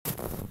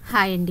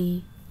Hi అండి.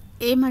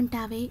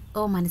 ఏమంటావే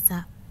ఓ మనసా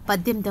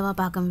 18వ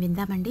భాగం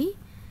విందామండి.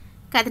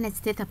 కథ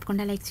నచ్చితే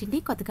తప్పకుండా లైక్ చేయండి.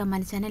 కొత్తగా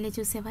మన ఛానల్ని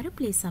చూసేవారు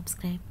ప్లీజ్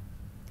సబ్స్క్రైబ్.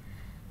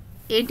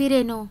 ఏంటి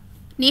రేణు,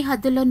 నీ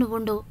హద్దుల్లో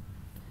నువ్వుండు,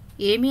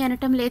 ఏమీ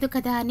అనటం లేదు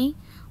కదా అని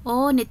ఓ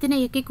నెత్తిన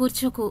ఎక్కి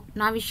కూర్చోకు,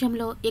 నా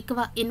విషయంలో ఎక్కువ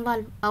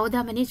ఇన్వాల్వ్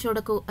అవుదామని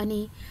చూడకు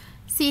అని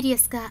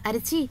సీరియస్గా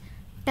అరిచి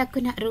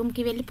టక్కున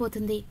రూమ్కి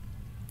వెళ్ళిపోతుంది.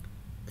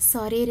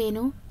 సారీ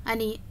రేణు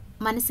అని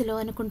మనసులో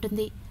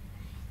అనుకుంటుంది.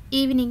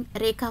 ఈవినింగ్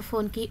రేఖ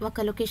ఫోన్కి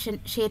ఒక లొకేషన్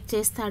షేర్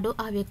చేస్తాడు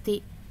ఆ వ్యక్తి.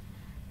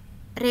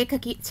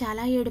 రేఖకి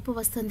చాలా ఏడుపు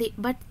వస్తుంది.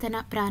 బట్ తన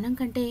ప్రాణం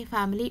కంటే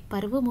ఫ్యామిలీ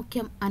పరువు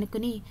ముఖ్యం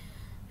అనుకుని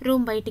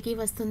రూమ్ బయటికి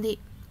వస్తుంది.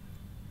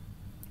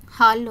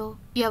 హాల్లో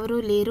ఎవరూ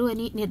లేరు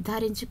అని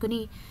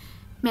నిర్ధారించుకుని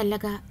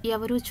మెల్లగా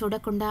ఎవరూ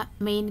చూడకుండా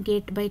మెయిన్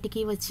గేట్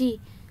బయటికి వచ్చి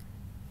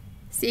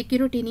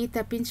సెక్యూరిటీని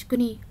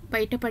తప్పించుకుని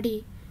బయటపడి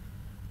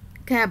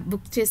క్యాబ్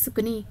బుక్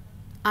చేసుకుని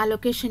ఆ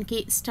లొకేషన్కి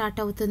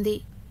స్టార్ట్ అవుతుంది.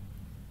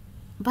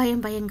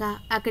 భయంగా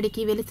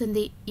అక్కడికి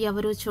వెళుతుంది.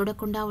 ఎవరూ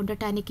చూడకుండా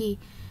ఉండటానికి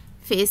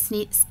ఫేస్ని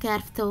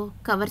స్కార్ఫ్తో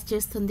కవర్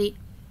చేస్తుంది.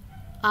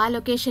 ఆ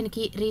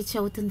లొకేషన్కి రీచ్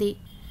అవుతుంది.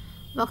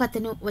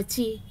 ఒకతను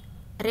వచ్చి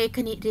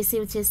రేఖని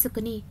రిసీవ్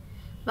చేసుకుని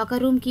ఒక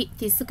రూమ్కి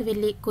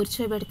తీసుకువెళ్ళి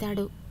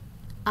కూర్చోబెడతాడు.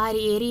 ఆ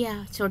ఏరియా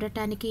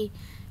చూడటానికి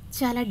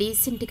చాలా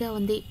డీసెంట్గా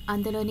ఉంది.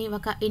 అందులోని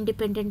ఒక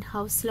ఇండిపెండెంట్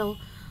హౌస్లో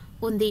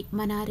ఉంది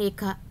మన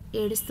రేఖ.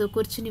 ఏడుస్తూ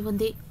కూర్చుని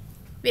ఉంది.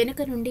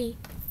 వెనుక నుండి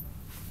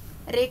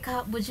రేఖ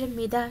భుజం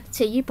మీద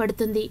చెయ్యి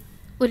పడుతుంది.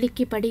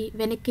 ఉలిక్కిపడి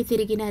వెనక్కి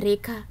తిరిగిన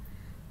రేఖ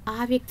ఆ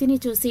వ్యక్తిని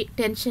చూసి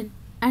టెన్షన్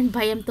అండ్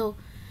భయంతో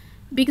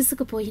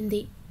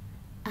బిగుసుకుపోయింది.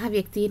 ఆ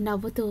వ్యక్తి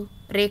నవ్వుతూ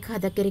రేఖ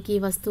దగ్గరికి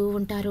వస్తూ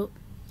ఉంటారు.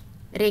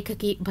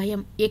 రేఖకి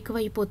భయం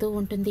ఎక్కువైపోతూ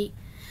ఉంటుంది.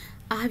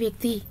 ఆ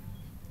వ్యక్తి,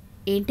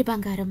 ఏంటి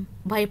బంగారం,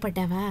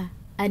 భయపడ్డావా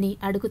అని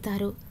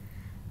అడుగుతారు.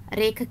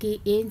 రేఖకి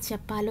ఏం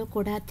చెప్పాలో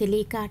కూడా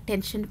తెలియక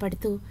టెన్షన్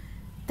పడుతూ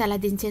తల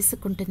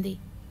దించేసుకుంటుంది.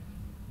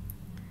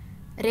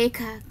 రేఖ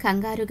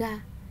కంగారుగా,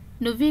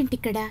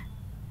 నువ్వేంటిక్కడా?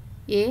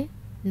 ఏ,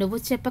 నువ్వు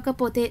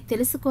చెప్పకపోతే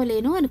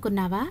తెలుసుకోలేను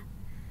అనుకున్నావా?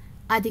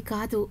 అది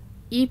కాదు,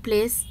 ఈ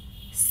ప్లేస్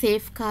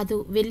సేఫ్ కాదు,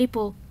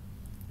 వెళ్ళిపో.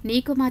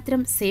 నీకు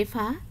మాత్రం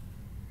సేఫా?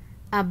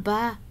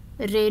 అబ్బా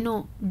రేణు,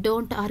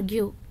 డోంట్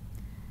ఆర్గ్యూ.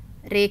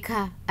 రేఖ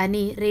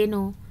అని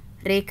రేణు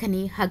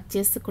రేఖని హగ్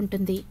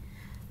చేసుకుంటుంది.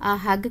 ఆ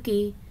హగ్కి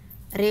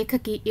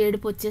రేఖకి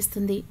ఏడుపు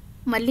వచ్చేస్తుంది.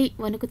 మళ్ళీ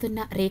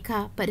వణుకుతున్న రేఖ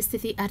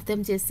పరిస్థితి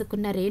అర్థం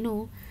చేసుకున్న రేణు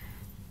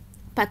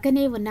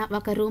పక్కనే ఉన్న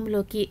ఒక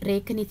రూమ్లోకి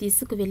రేఖని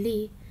తీసుకువెళ్ళి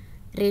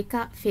రేఖ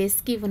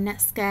ఫేస్కి ఉన్న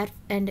స్కార్ఫ్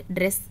అండ్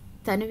డ్రెస్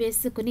తను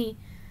వేసుకుని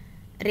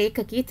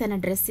రేఖకి తన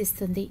డ్రెస్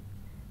ఇస్తుంది.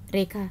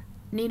 రేఖ,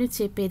 నేను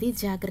చెప్పేది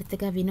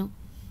జాగ్రత్తగా విను.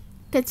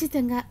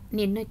 ఖచ్చితంగా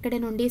నిన్ను ఇక్కడ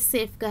నుండి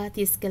సేఫ్గా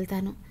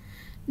తీసుకెళ్తాను.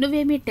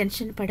 నువ్వేమీ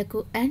టెన్షన్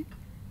పడకు. అండ్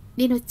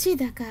నేను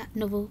వచ్చేదాకా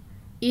నువ్వు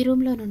ఈ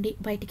రూమ్లో నుండి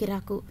బయటికి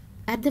రాకు,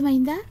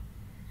 అర్థమైందా?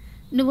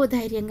 నువ్వు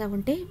ధైర్యంగా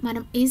ఉంటే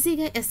మనం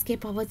ఈజీగా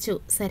ఎస్కేప్ అవ్వచ్చు,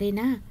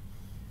 సరేనా?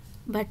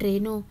 బట్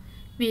రేణు,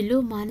 వీళ్ళు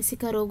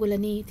మానసిక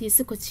రోగులని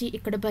తీసుకొచ్చి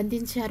ఇక్కడ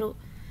బంధించారు.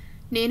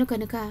 నేను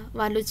కనుక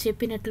వాళ్ళు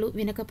చెప్పినట్లు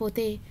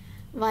వినకపోతే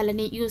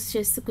వాళ్ళని యూజ్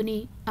చేసుకుని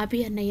అభి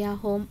అన్నయ్య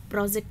హోమ్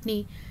ప్రాజెక్ట్ని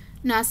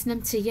నాశనం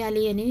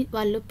చెయ్యాలి అని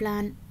వాళ్ళు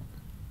ప్లాన్.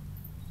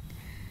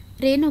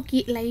 రేణుకి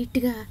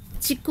లైట్గా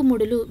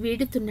చిక్కుముడులు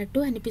వీడుతున్నట్టు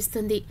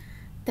అనిపిస్తుంది.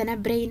 తన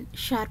బ్రెయిన్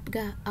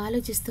షార్ప్గా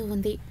ఆలోచిస్తూ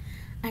ఉంది.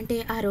 అంటే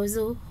ఆ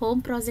రోజు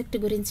హోమ్ ప్రాజెక్ట్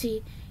గురించి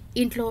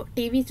ఇంట్లో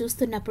టీవీ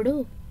చూస్తున్నప్పుడు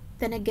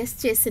తన గెస్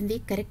చేసింది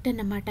కరెక్ట్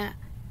అన్నమాట.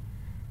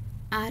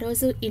 ఆ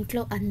రోజు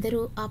ఇంట్లో అందరూ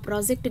ఆ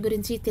ప్రాజెక్ట్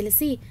గురించి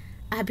తెలిసి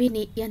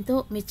అభిని ఎంతో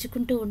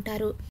మెచ్చుకుంటూ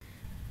ఉంటారు.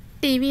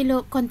 టీవీలో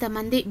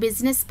కొంతమంది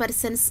బిజినెస్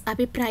పర్సన్స్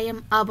అభిప్రాయం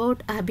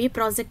అబౌట్ అభి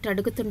ప్రాజెక్ట్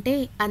అడుగుతుంటే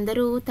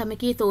అందరూ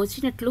తమకి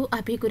తోచినట్లు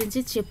అభి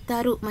గురించి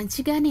చెప్తారు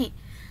మంచిగానే.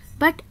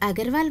 బట్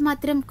అగర్వాల్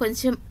మాత్రం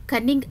కొంచెం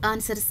కన్నింగ్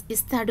ఆన్సర్స్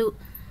ఇస్తాడు.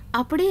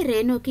 అప్పుడే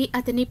రేణుకి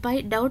అతనిపై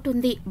డౌట్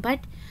ఉంది.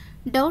 బట్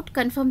డౌట్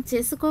కన్ఫర్మ్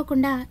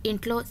చేసుకోకుండా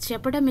ఇంట్లో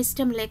చెప్పడం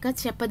ఇష్టం లేక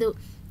చెప్పదు.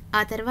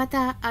 ఆ తర్వాత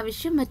ఆ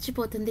విషయం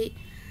మర్చిపోతుంది.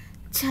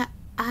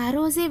 ఆ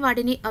రోజే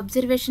వాడిని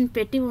అబ్జర్వేషన్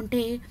పెట్టి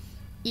ఉంటే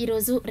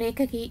ఈరోజు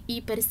రేఖకి ఈ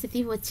పరిస్థితి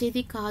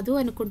వచ్చేది కాదు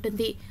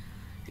అనుకుంటుంది.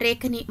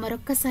 రేఖని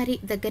మరొక్కసారి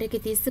దగ్గరికి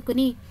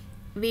తీసుకుని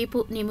వీపు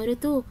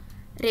నిమురుతూ,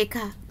 రేఖ,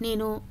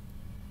 నేను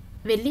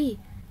వెళ్ళి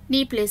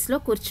నీ ప్లేస్లో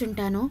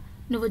కూర్చుంటాను,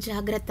 నువ్వు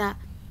జాగ్రత్త.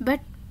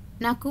 బట్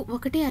నాకు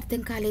ఒకటే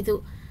అర్థం కాలేదు,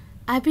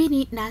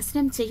 అభిని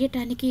నాశనం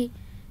చెయ్యటానికి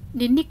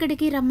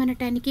నిన్నిక్కడికి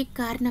రమ్మనటానికి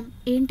కారణం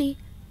ఏంటి?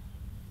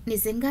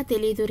 నిజంగా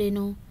తెలీదు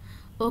Renu.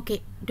 Okay,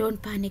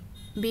 don't panic,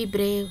 be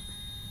Brave,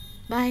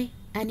 bye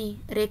అని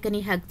రేఖని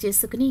హగ్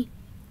చేసుకుని,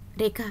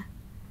 రేఖ,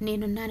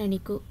 నేనున్నాను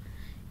నీకు,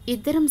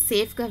 ఇద్దరం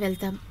సేఫ్గా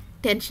వెళ్తాం,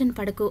 టెన్షన్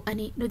పడకు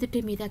అని నుదుటి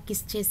మీద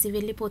కిస్ చేసి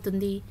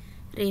వెళ్ళిపోతుంది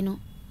రేణు.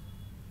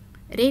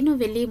 రేణు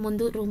వెళ్ళి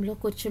ముందు రూమ్లో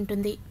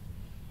కూర్చుంటుంది.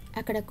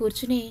 అక్కడ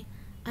కూర్చునే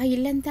ఆ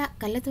ఇల్లంతా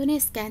కళ్ళతోనే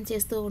స్కాన్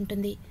చేస్తూ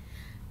ఉంటుంది.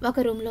 ఒక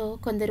రూమ్లో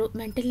కొందరు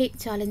మెంటల్లీ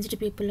ఛాలెంజ్డ్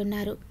పీపుల్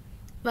ఉన్నారు.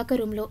 ఒక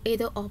రూమ్లో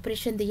ఏదో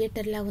ఆపరేషన్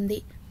థియేటర్లా ఉంది.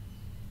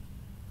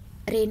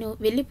 రేణు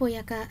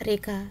వెళ్ళిపోయాక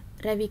రేఖ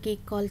రవికి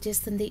కాల్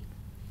చేస్తుంది.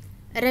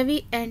 రవి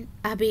అండ్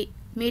అభి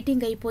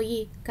మీటింగ్ అయిపోయి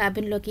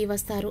క్యాబిన్లోకి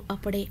వస్తారు.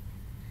 అప్పుడే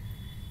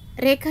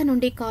రేఖ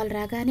నుండి కాల్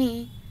రాగానే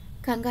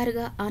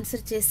కంగారుగా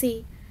ఆన్సర్ చేసి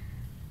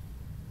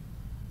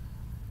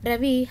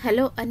రవి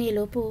హలో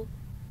అనేలోపు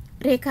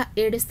రేఖ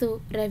ఏడుస్తూ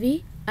రవి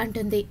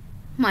అంటుంది.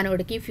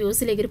 మనోడికి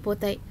ఫ్యూజులు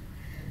ఎగిరిపోతాయి.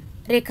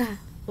 రేఖ,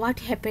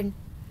 what happened?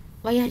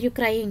 Why are you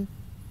crying?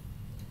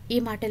 ఈ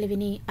మాటలు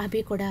విని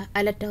అభి కూడా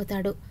అలర్ట్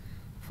అవుతాడు.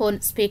 ఫోన్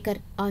స్పీకర్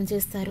ఆన్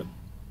చేస్తారు.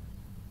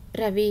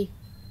 Ravi,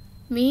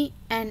 me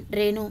and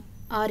Renu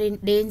are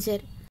in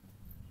danger.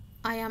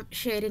 I am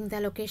sharing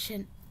the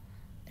location.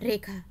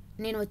 రేఖ,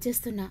 నేను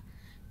వచ్చేస్తున్నా,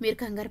 మీరు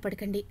కంగారు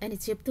పడకండి అని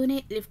చెప్తూనే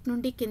లిఫ్ట్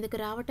నుండి కిందకు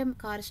రావటం,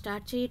 కార్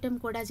స్టార్ట్ చేయటం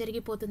కూడా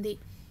జరిగిపోతుంది.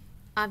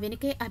 ఆ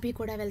వెనుకే అభి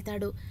కూడా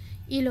వెళ్తాడు.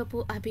 ఈలోపు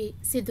అభి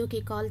సిద్ధుకి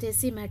కాల్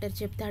చేసి మ్యాటర్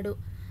చెప్తాడు.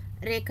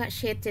 రేఖ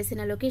షేర్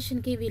చేసిన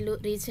లొకేషన్కి వీళ్ళు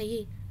రీచ్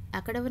అయ్యి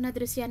అక్కడ ఉన్న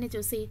దృశ్యాన్ని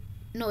చూసి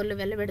నోళ్ళు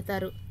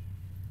వెళ్ళబెడతారు.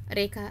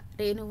 రేఖ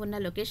రేణు ఉన్న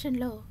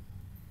లొకేషన్లో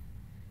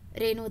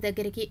రేణు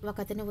దగ్గరికి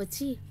ఒకతను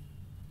వచ్చి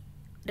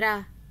రా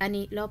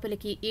అని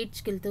లోపలికి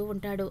ఈడ్చుకెళ్తూ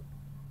ఉంటాడు.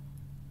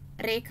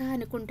 రేఖ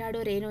అనుకుంటాడు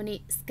రేణుని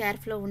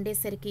స్కార్ఫ్లో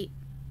ఉండేసరికి.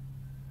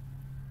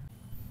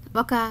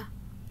 ఒక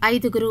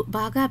 5గురు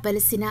బాగా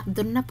బలిసిన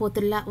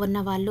దున్నపోతుల్లా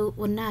ఉన్నవాళ్ళు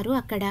ఉన్నారు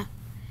అక్కడ.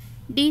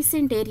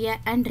 డీసెంట్ ఏరియా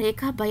అండ్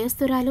రేఖ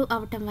భయస్తురాలు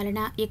అవటం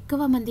వలన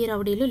ఎక్కువ మంది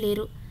రౌడీలు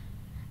లేరు.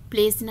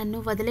 ప్లీజ్ నన్ను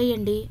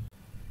వదిలేయండి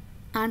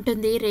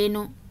అంటుంది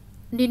రేణు.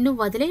 నిన్ను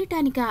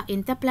వదిలేయటానికా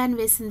ఇంత ప్లాన్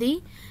వేసింది?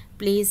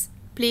 ప్లీజ్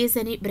ప్లీజ్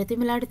అని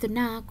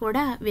బ్రతిమలాడుతున్నా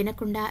కూడా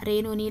వినకుండా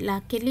రేణుని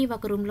లాక్కెళ్ళి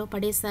ఒక రూమ్లో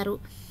పడేశారు.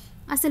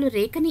 అసలు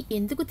రేఖని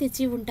ఎందుకు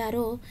తెచ్చి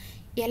ఉంటారో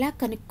ఎలా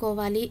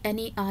కనుక్కోవాలి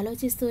అని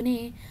ఆలోచిస్తూనే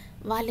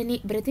వాళ్ళని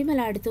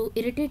బ్రతిమలాడుతూ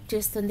ఇరిటేట్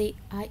చేస్తుంది.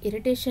 ఆ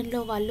ఇరిటేషన్లో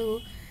వాళ్ళు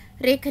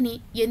రేఖని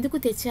ఎందుకు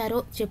తెచ్చారో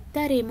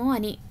చెప్తారేమో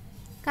అని.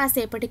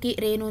 కాసేపటికి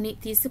రేణుని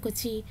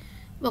తీసుకొచ్చి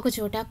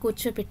ఒకచోట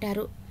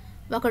కూర్చోపెట్టారు.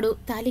 ఒకడు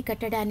తాళి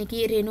కట్టడానికి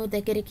రేణు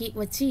దగ్గరికి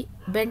వచ్చి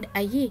బెండ్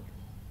అయ్యి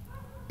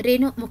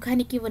రేణు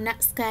ముఖానికి ఉన్న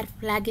స్కార్ఫ్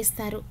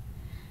లాగేస్తారు.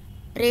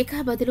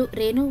 రేఖ బదులు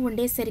రేణు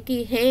ఉండేసరికి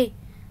హే,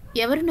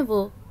 ఎవరు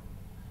నువ్వు?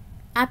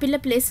 ఆ పిల్ల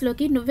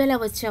ప్లేస్లోకి నువ్వెలా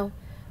వచ్చావు?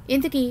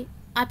 ఇంతకీ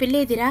ఆ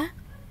పిల్లేదిరా?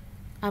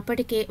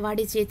 అప్పటికే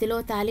వాడి చేతిలో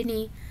తాలిని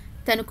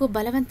తనకు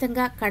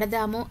బలవంతంగా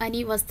కడదాము అని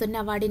వస్తున్న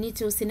వాడిని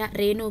చూసిన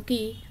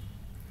రేణుకి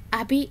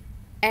అభి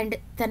అండ్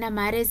తన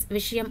మ్యారేజ్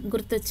విషయం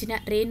గుర్తొచ్చిన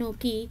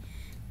రేణుకి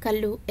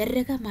కళ్ళు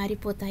ఎర్రగా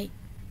మారిపోతాయి.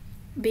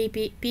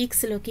 బీపీ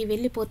పీక్స్లోకి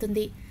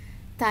వెళ్ళిపోతుంది.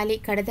 తాలి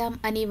కడదాం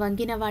అని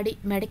వంగిన వాడి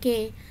మెడకే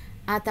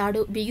ఆ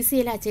తాడు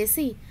బిగిసేలా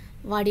చేసి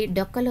వాడి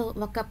డొక్కలో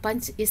ఒక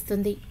పంచ్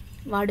ఇస్తుంది.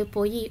 వాడు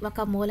పోయి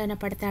ఒక మూలన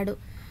పడతాడు.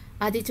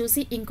 అది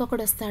చూసి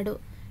ఇంకొకడొస్తాడు.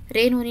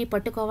 రేణుని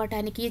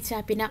పట్టుకోవటానికి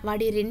చాపిన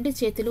వాడి 2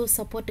 చేతులు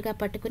సపోర్ట్గా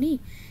పట్టుకుని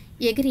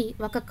ఎగిరి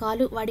ఒక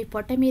కాలు వాడి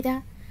పొట్ట మీద,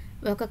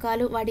 ఒక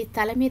కాలు వాడి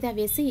తల మీద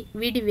వేసి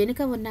వీడి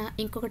వెనుక ఉన్న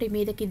ఇంకొకటి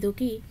మీదకి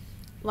దూకి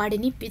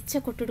వాడిని పిచ్చ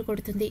కొట్టుడు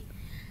కొడుతుంది.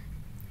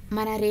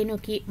 మన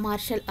రేణుకి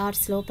మార్షల్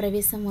ఆర్ట్స్లో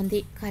ప్రవేశం ఉంది.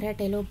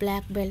 కరాటేలో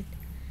బ్లాక్ బెల్ట్.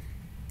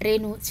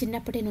 రేణు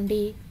చిన్నప్పటి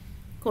నుండి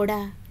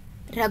కూడా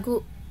రఘు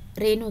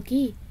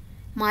రేణుకి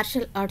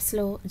మార్షల్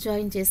ఆర్ట్స్లో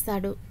జాయిన్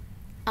చేస్తాడు.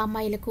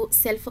 అమ్మాయిలకు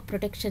సెల్ఫ్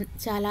ప్రొటెక్షన్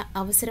చాలా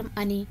అవసరం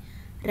అని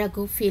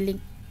రఘు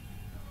ఫీలింగ్.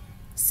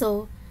 సో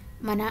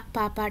మన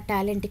పాప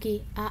టాలెంట్కి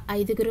ఆ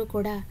 5గురు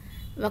కూడా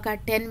ఒక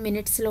 10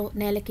 మినిట్స్లో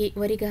నేలకి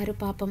ఒరిగారు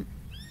పాపం.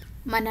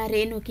 మన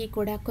రేణుకి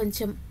కూడా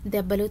కొంచెం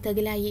దెబ్బలు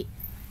తగిలాయి.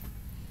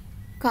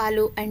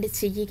 కాలు అండ్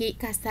చెయ్యికి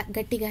కాస్త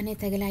గట్టిగానే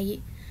తగిలాయి.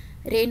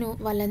 రేణు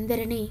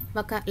వాళ్ళందరినీ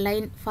ఒక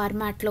లైన్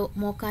ఫార్మాట్లో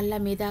మోకాళ్ళ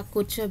మీద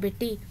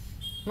కూర్చోబెట్టి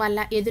వాళ్ళ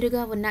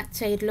ఎదురుగా ఉన్న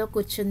చైర్లో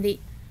కూర్చుంది.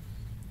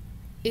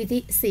 ఇది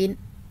సీన్.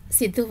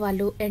 సిద్ధు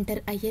వాళ్ళు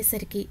ఎంటర్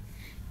అయ్యేసరికి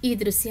ఈ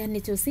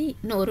దృశ్యాన్ని చూసి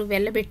నోరు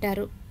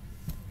వెళ్ళబెట్టారు.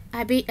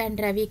 అభి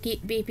అండ్ రవికి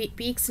బీపీ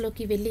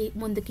పీక్స్లోకి వెళ్ళి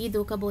ముందుకి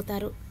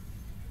దూకబోతారు.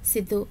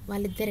 సిద్ధు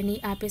వాళ్ళిద్దరినీ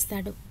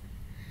ఆపేస్తాడు.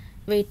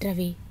 వెయిట్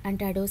రవి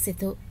అంటాడు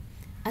సిద్ధు.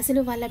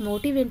 అసలు వాళ్ళ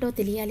మోటివ్ ఏంటో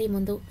తెలియాలి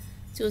ముందు.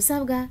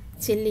 చూసావుగా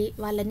చెల్లి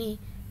వాళ్ళని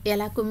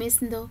ఎలా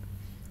కుమ్మేసిందో.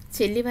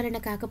 చెల్లి వలన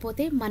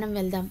కాకపోతే మనం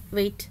వెళ్దాం,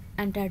 వెయిట్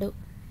అంటాడు.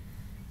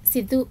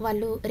 సిద్ధు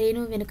వాళ్ళు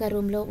రేణు వెనుక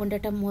రూమ్లో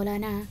ఉండటం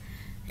మూలాన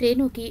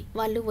రేణుకి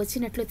వాళ్ళు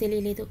వచ్చినట్లు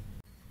తెలియలేదు.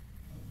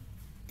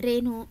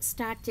 రేణు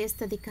స్టార్ట్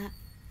చేస్తుందిక.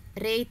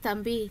 రే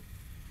తంబి,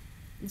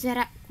 జర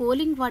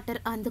కూలింగ్ వాటర్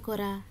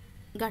అందుకోరా.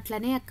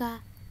 గట్లనే అక్క.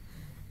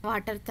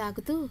 వాటర్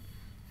తాగుతూ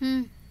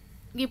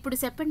ఇప్పుడు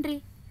చెప్పండ్రి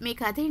మీ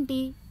కథేంటి,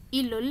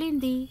 ఈ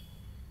లొల్లేంది?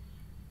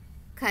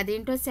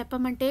 కథేంటో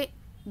చెప్పమంటే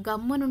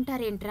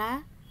గమ్మునుంటారేంట్రా?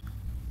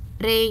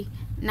 రే,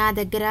 నా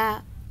దగ్గర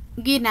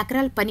గీ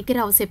నకరాలు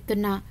పనికిరావు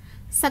చెప్తున్నా.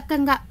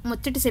 సక్కంగా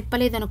ముచ్చట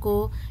చెప్పలేదనుకో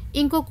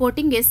ఇంకో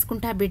కోటింగ్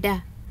వేసుకుంటా బిడ్డ.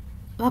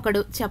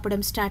 ఒకడు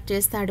చెప్పడం స్టార్ట్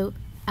చేస్తాడు.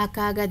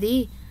 అక్కాగది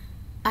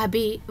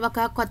అభి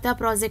ఒక కొత్త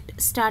ప్రాజెక్ట్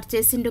స్టార్ట్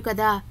చేసిండు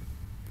కదా,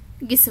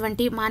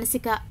 గిసువంటి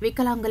మానసిక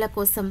వికలాంగుల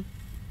కోసం.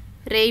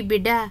 రేయ్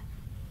బిడ్డ,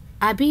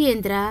 అభి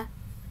ఏంద్రా?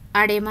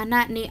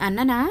 ఆడేమన్నా నీ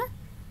అన్ననా?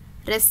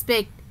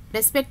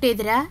 రెస్పెక్ట్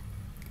ఏదిరా?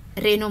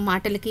 రేణు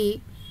మాటలకి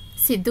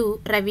సిద్ధు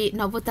రవి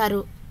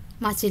నవ్వుతారు.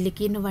 మా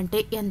చెల్లికి నువ్వంటే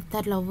ఎంత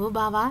లవ్వు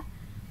బావా,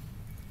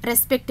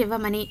 రెస్పెక్ట్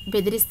ఇవ్వమని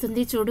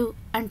బెదిరిస్తుంది చూడు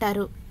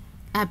అంటారు.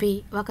 అభి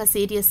ఒక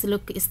సీరియస్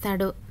లుక్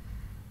ఇస్తాడు.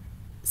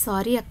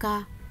 సారీ అక్క,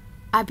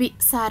 అభి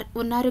సార్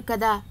ఉన్నారు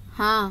కదా?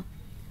 హా,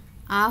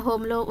 ఆ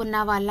హోంలో ఉన్న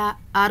వాళ్ళ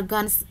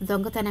ఆర్గాన్స్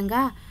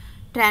దొంగతనంగా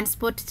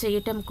ట్రాన్స్పోర్ట్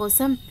చేయటం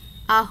కోసం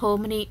ఆ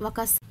హోమ్ని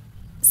ఒక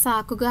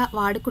సాకుగా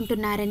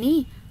వాడుకుంటున్నారని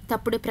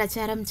తప్పుడు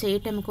ప్రచారం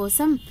చేయటం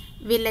కోసం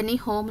వీళ్ళని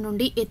హోమ్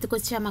నుండి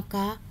ఎత్తుకొచ్చామక్క.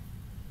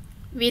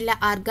 వీళ్ళ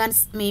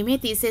ఆర్గాన్స్ మేమే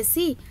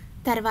తీసేసి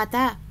తర్వాత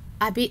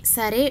అభి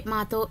సరే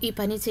మాతో ఈ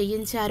పని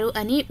చేయించారు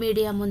అని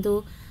మీడియా ముందు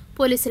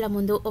పోలీసుల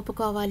ముందు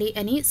ఒప్పుకోవాలి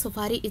అని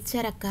సుపారీ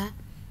ఇచ్చారక్క.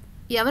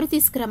 ఎవరు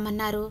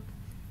తీసుకురమ్మన్నారు?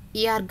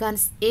 ఈ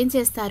ఆర్గాన్స్ ఏం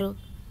చేస్తారు?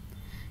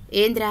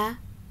 ఏంద్రా,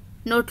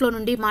 నోట్లో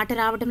నుండి మాట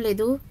రావడం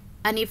లేదు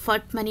అని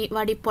ఫట్మని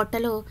వాడి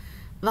పొట్టలో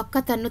ఒక్క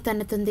తన్ను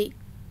తన్నుతుంది.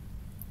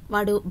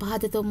 వాడు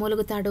బాధతో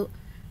మూలుగుతాడు.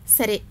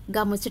 సరే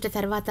గా ముచ్చట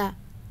తర్వాత.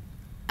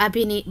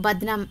 అభిని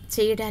బద్నాం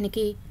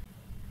చేయడానికి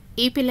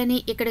ఈ పిల్లని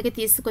ఇక్కడికి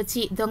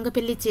తీసుకొచ్చి దొంగ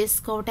పెళ్లి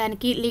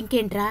చేసుకోవటానికి లింక్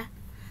ఏంట్రా?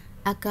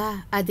 అక్క,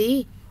 అది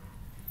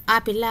ఆ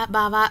పిల్ల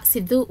బావ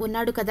సిద్ధు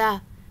ఉన్నాడు కదా,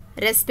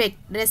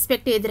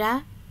 రెస్పెక్ట్ ఏదిరా?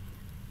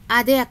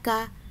 అదే అక్క,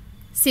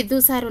 సిద్ధు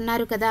సార్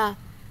ఉన్నారు కదా.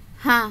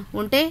 హా,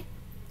 ఉంటే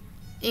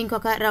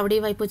ఇంకొక రౌడీ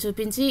వైపు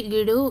చూపించి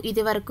గీడు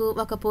ఇది వరకు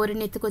ఒక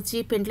పోరిని ఎత్తుకొచ్చి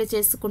పెండ్లి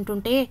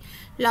చేసుకుంటుంటే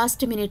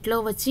లాస్ట్ మినిట్లో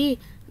వచ్చి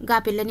గా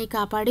పిల్లని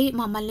కాపాడి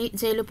మమ్మల్ని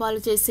జైలు పాలు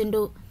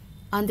చేసిండు.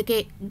 అందుకే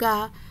గా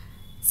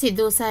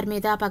సిద్ధు సార్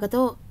మీద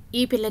పగతో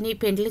ఈ పిల్లని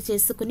పెండ్లి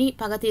చేసుకుని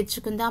పగ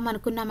తీర్చుకుందాం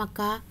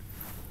అనుకున్నామక్క.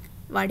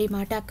 వాడి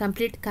మాట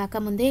కంప్లీట్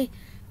కాకముందే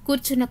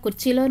కూర్చున్న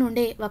కుర్చీలో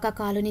నుండే ఒక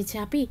కాలుని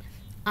చాపి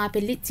ఆ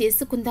పెళ్లి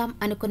చేసుకుందాం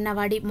అనుకున్న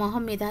వాడి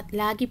మొహం మీద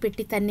లాగి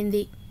పెట్టి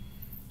తన్నింది.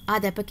 ఆ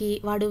దెబ్బకి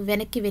వాడు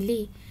వెనక్కి వెళ్ళి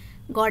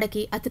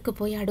గోడకి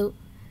అతుక్కుపోయాడు.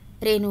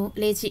 రేణు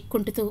లేచి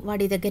కుంటుతూ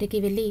వాడి దగ్గరికి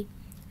వెళ్ళి,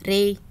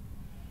 రేయ్,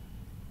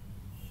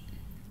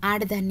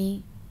 ఆడదాన్ని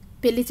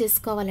పెళ్లి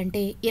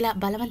చేసుకోవాలంటే ఇలా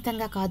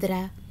బలవంతంగా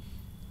కాదురా.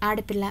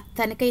 ఆడపిల్ల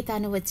తనకై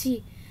తాను వచ్చి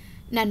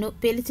నన్ను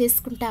పెళ్లి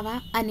చేసుకుంటావా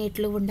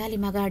అనేట్లు ఉండాలి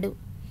మగాడు.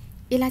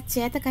 ఇలా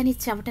చేతకాని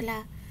చెవటలా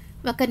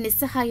ఒక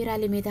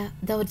నిస్సహాయురాలి మీద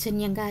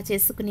దౌర్జన్యంగా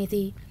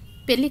చేసుకునేది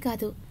పెళ్లి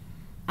కాదు.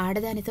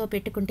 ఆడదానితో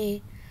పెట్టుకుంటే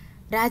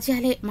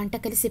రాజ్యాలే మంట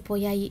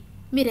కలిసిపోయాయి.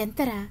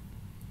 మీరెంతరా?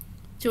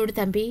 చూడు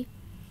తంబి,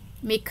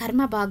 మీ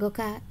కర్మ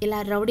బాగోక ఇలా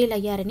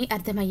రౌడీలయ్యారని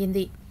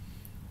అర్థమయ్యింది.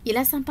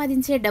 ఇలా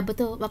సంపాదించే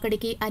డబ్బుతో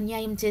ఒకడికి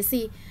అన్యాయం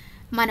చేసి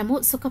మనము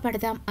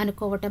సుఖపడదాం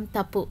అనుకోవటం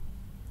తప్పు.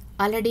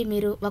 ఆల్రెడీ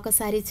మీరు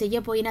ఒకసారి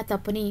చెయ్యబోయిన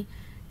తప్పుని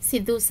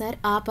సిద్ధు సార్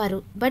ఆపారు.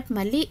 బట్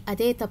మళ్ళీ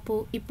అదే తప్పు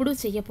ఇప్పుడు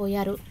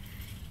చెయ్యబోయారు.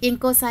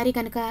 ఇంకోసారి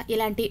కనుక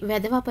ఇలాంటి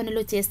వెధవ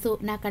పనులు చేస్తూ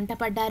నా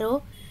కంటపడ్డారో,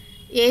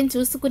 ఏం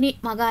చూసుకుని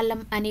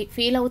మగాళ్ళం అని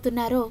ఫీల్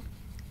అవుతున్నారో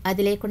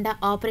అది లేకుండా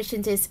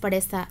ఆపరేషన్ చేసి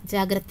పడేస్తా,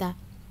 జాగ్రత్త.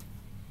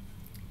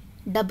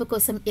 డబ్బు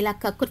కోసం ఇలా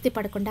కక్కుర్తి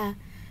పడకుండా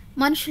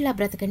మనుషుల్లా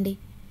బ్రతకండి.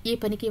 ఈ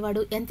పనికి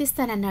వాడు ఎంత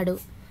ఇస్తానన్నాడు?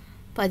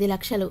 10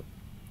 లక్షలు.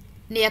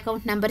 నీ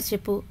అకౌంట్ నంబర్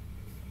చెప్పు.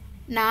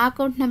 నా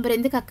అకౌంట్ నంబర్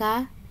ఎందుకక్క?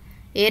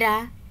 ఏరా,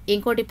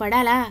 ఇంకోటి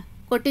పడాలా?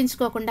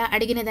 కొట్టించుకోకుండా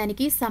అడిగిన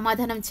దానికి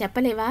సమాధానం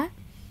చెప్పలేవా?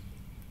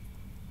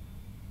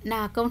 నా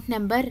అకౌంట్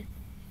నెంబర్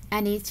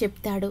అని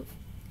చెప్తాడు.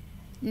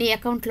 నీ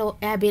అకౌంట్లో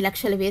 50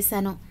 లక్షలు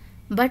వేశాను.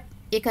 బట్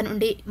ఇక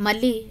నుండి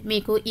మళ్ళీ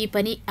మీకు ఈ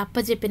పని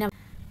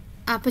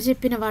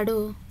అప్పజెప్పిన వాడు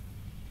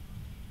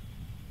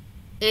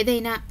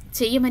ఏదైనా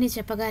చెయ్యమని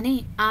చెప్పగానే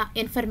ఆ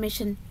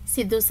ఇన్ఫర్మేషన్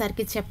సిద్ధు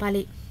సార్కి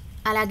చెప్పాలి.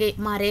 అలాగే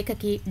మా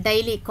రేఖకి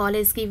డైలీ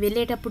కాలేజ్కి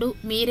వెళ్ళేటప్పుడు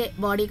మీరే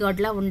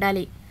బాడీగార్డ్లా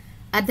ఉండాలి.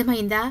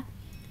 అర్థమైందా?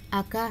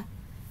 అక్క,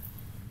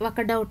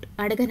 ఒక డౌట్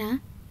అడగనా?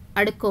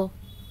 అడుక్కో.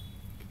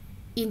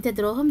 ఇంత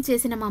ద్రోహం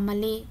చేసిన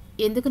మమ్మల్ని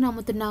ఎందుకు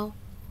నమ్ముతున్నావు?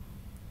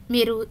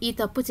 మీరు ఈ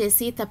తప్పు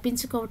చేసి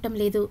తప్పించుకోవటం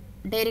లేదు,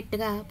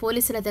 డైరెక్ట్గా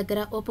పోలీసుల దగ్గర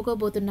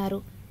ఒప్పుకోబోతున్నారు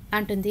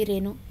అంటుంది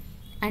రేణు.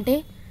 అంటే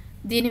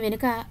దీని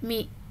వెనుక మీ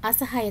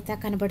అసహాయత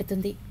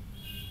కనబడుతుంది.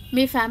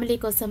 మీ ఫ్యామిలీ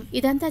కోసం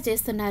ఇదంతా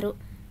చేస్తున్నారు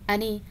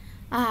అని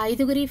ఆ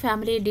 5గురి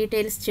ఫ్యామిలీ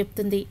డీటెయిల్స్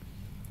చెప్తుంది.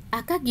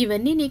 అక్క,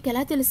 ఇవన్నీ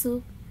నీకెలా తెలుసు?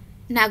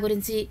 నా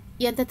గురించి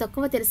ఎంత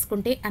తక్కువ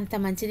తెలుసుకుంటే అంత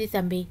మంచిది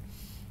తంబి.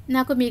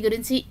 నాకు మీ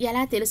గురించి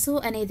ఎలా తెలుసు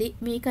అనేది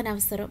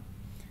మీకనవసరం.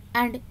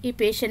 అండ్ ఈ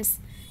పేషెంట్స్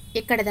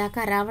ఇక్కడ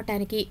దాకా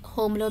రావటానికి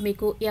హోమ్లో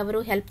మీకు ఎవరు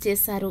హెల్ప్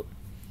చేశారు,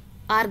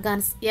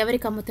 ఆర్గాన్స్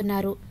ఎవరికి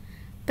అమ్ముతున్నారు,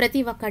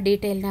 ప్రతి ఒక్క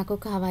డీటెయిల్ నాకు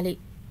కావాలి.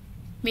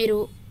 మీరు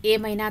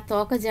ఏమైనా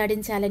తోక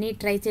జాడించాలని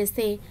ట్రై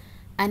చేస్తే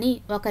అని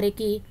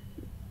ఒకరికి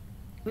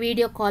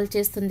వీడియో కాల్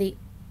చేస్తుంది.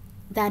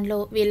 దానిలో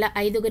వీళ్ళ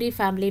 5గురి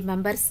ఫ్యామిలీ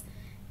మెంబర్స్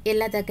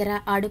ఇళ్ల దగ్గర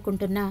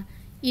ఆడుకుంటున్న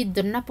ఈ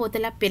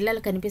దున్నపోతుల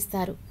పిల్లలు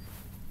కనిపిస్తారు.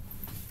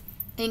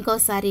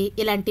 ఇంకోసారి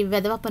ఇలాంటి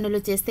వెధవ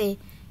పనులు చేస్తే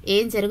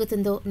ఏం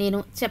జరుగుతుందో నేను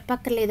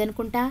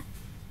చెప్పక్కర్లేదనుకుంటా.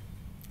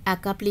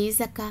 అక్క, ప్లీజ్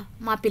అక్క,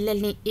 మా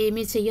పిల్లల్ని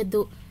ఏమీ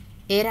చెయ్యొద్దు.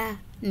 ఏరా,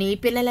 నీ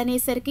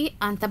పిల్లలనేసరికి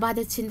అంత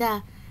బాధొచ్చిందా?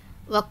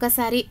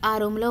 ఒక్కసారి ఆ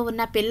రూమ్లో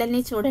ఉన్న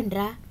పిల్లల్ని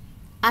చూడండిరా.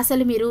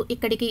 అసలు మీరు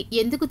ఇక్కడికి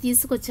ఎందుకు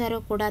తీసుకొచ్చారో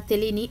కూడా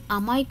తెలియని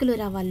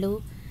అమాయకులురా వాళ్ళు.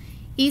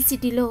 ఈ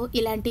సిటీలో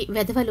ఇలాంటి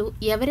వెధవలు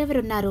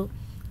ఎవరెవరున్నారు?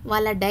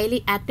 వాళ్ళ డైలీ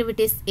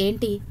యాక్టివిటీస్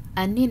ఏంటి?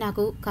 అన్నీ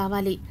నాకు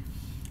కావాలి.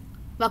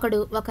 ఒకడు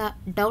ఒక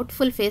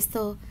డౌట్ఫుల్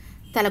ఫేస్తో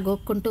తల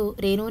గోక్కుంటూ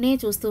రేణునే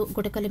చూస్తూ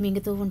గుటకలు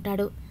మింగుతూ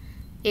ఉంటాడు.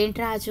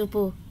 ఏంట్రా ఆ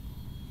చూపు?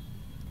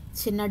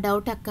 చిన్న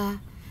డౌట్ అక్క,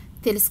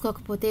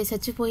 తెలుసుకోకపోతే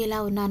చచ్చిపోయేలా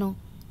ఉన్నాను.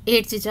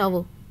 ఏడ్చి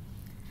చావు.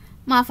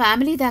 మా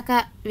ఫ్యామిలీ దాకా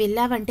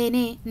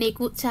వెళ్ళావంటేనే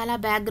నీకు చాలా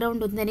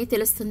బ్యాక్గ్రౌండ్ ఉందని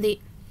తెలుస్తుంది.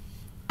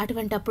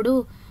 అటువంటప్పుడు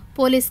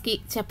పోలీస్కి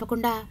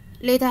చెప్పకుండా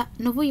లేదా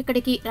నువ్వు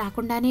ఇక్కడికి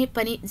రాకుండానే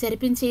పని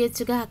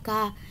జరిపించేయొచ్చుగా అక్క.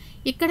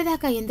 ఇక్కడి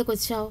దాకా ఎందుకు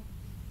వచ్చావు?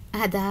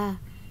 అదా,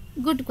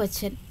 గుడ్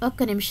క్వశ్చన్.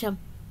 ఒక్క నిమిషం.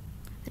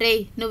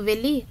 రేయ్, నువ్వు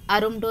వెళ్ళి ఆ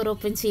రూమ్ డోర్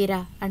ఓపెన్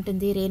చేయరా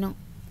అంటుంది రేణు.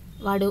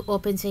 వాడు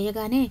ఓపెన్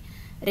చేయగానే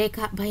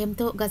రేఖ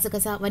భయంతో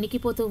గజగజ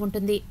వణికిపోతూ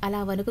ఉంటుంది.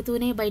 అలా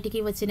వణుకుతూనే బయటికి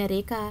వచ్చిన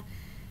రేఖ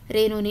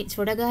రేణుని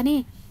చూడగానే,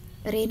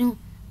 రేణు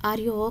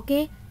ఆర్ యు ఓకే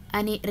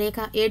అని రేఖ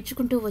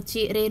ఏడ్చుకుంటూ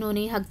వచ్చి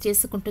రేణుని హగ్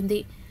చేసుకుంటుంది.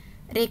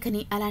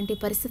 రేఖని అలాంటి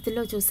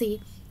పరిస్థితుల్లో చూసి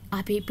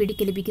అభి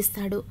పిడికిలి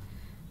బిగిస్తాడు.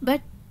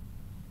 బట్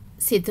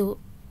సిద్ధు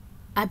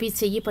అభి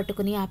చెయ్యి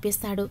పట్టుకుని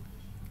ఆపేస్తాడు.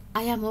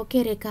 ఐయామ్ ఓకే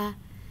రేఖ,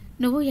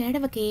 నువ్వు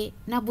ఏడవకే,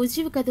 నా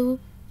బుజ్జివి కదూ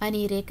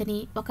అని రేఖని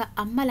ఒక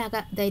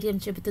అమ్మలాగా ధైర్యం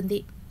చెబుతుంది.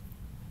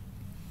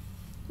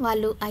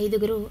 వాళ్ళు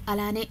 5గురు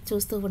అలానే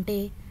చూస్తూ ఉంటే,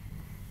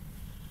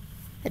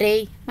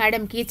 రేయ్,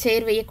 మేడంకి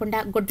చైర్ వేయకుండా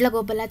గుడ్ల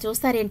గొబ్బలా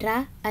చూస్తారేంట్రా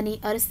అని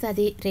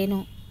అరుస్తుంది రేణు.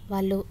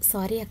 వాళ్ళు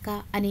సారీ అక్క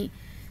అని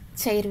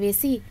చైర్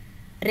వేసి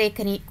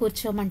రేఖని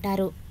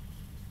కూర్చోమంటారు.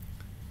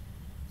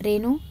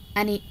 రేణు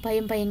అని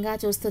భయంగా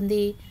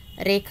చూస్తుంది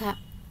రేఖ.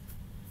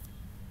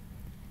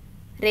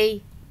 రేయ్,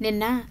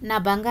 నిన్న నా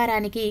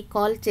బంగారానికి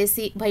కాల్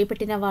చేసి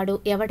భయపెట్టినవాడు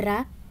ఎవడ్రా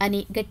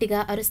అని గట్టిగా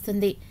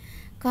అరుస్తుంది.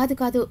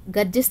 కాదు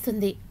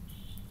గర్జిస్తుంది.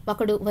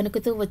 ఒకడు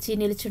వణుకుతూ వచ్చి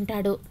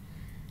నిలుచుంటాడు.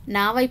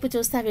 నా వైపు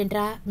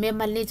చూస్తావేంట్రా?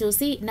 మిమ్మల్ని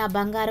చూసి నా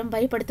బంగారం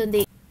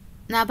భయపడుతుంది.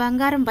 నా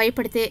బంగారం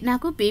భయపడితే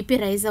నాకు బీపీ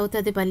రైజ్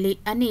అవుతుంది బల్లి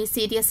అని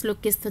సీరియస్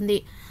లుక్ ఇస్తుంది.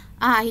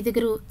 ఆ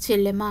 5గురు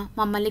చెల్లెమ్మ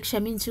మమ్మల్ని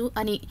క్షమించు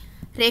అని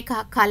రేఖ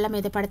కాళ్ళ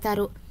మీద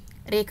పడతారు.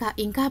 రేఖ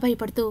ఇంకా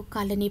భయపడుతూ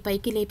కాళ్ళని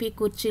పైకి లేపి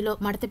కుర్చీలో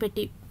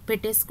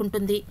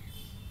పెట్టేసుకుంటుంది.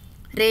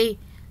 రేయ్,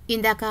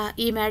 ఇందాక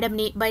ఈ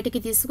మేడంని బయటికి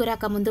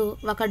తీసుకురాకముందు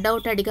ఒక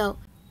డౌట్ అడిగావు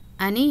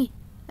అని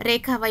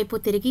రేఖ వైపు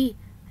తిరిగి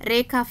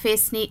రేఖ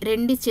ఫేస్ని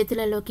 2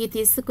 చేతులలోకి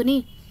తీసుకుని,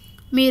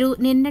 మీరు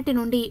నిన్నటి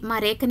నుండి మా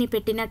రేఖని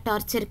పెట్టిన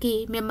టార్చర్కి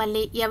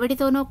మిమ్మల్ని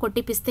ఎవడితోనో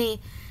కొట్టిపిస్తే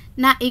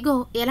నా ఇగో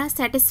ఎలా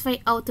సాటిస్ఫై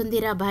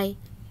అవుతుందిరా బాయ్.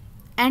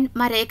 అండ్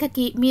మా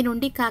రేఖకి మీ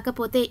నుండి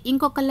కాకపోతే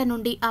ఇంకొకళ్ళ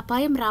నుండి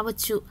అపాయం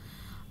రావచ్చు.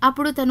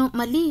 అప్పుడు తను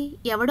మళ్ళీ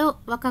ఎవడో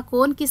ఒక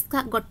కోన్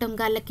కిస్క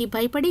గొట్టంగాళ్ళకి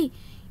భయపడి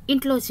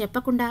ఇంట్లో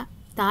చెప్పకుండా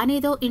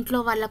తానేదో ఇంట్లో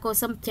వాళ్ళ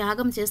కోసం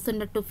త్యాగం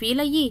చేస్తున్నట్టు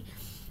ఫీల్ అయ్యి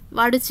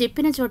వాడు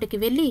చెప్పిన చోటికి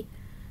వెళ్ళి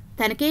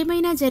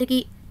తనకేమైనా జరిగి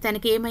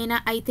తనకేమైనా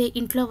అయితే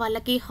ఇంట్లో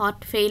వాళ్ళకి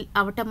హార్ట్ ఫెయిల్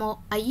అవటమో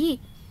అయ్యి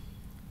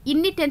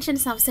ఇన్ని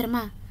టెన్షన్స్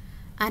అవసరమా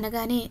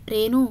అనగానే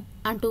రేణు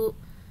అంటూ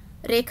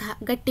రేఖ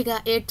గట్టిగా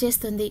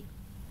ఏడ్చేస్తుంది.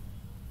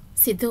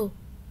 సిద్ధు,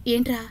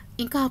 ఏంట్రా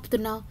ఇంకా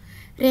ఆపుతున్నావు?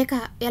 రేఖ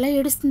ఎలా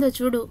ఏడుస్తుందో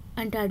చూడు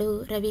అంటాడు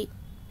రవి.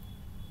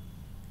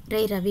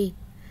 రే రవి,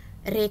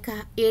 రేఖ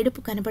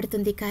ఏడుపు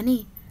కనబడుతుంది కానీ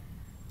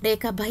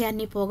రేఖ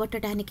భయాన్ని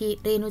పోగొట్టడానికి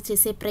రేణు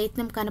చేసే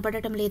ప్రయత్నం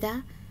కనబడటం లేదా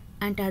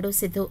అంటాడు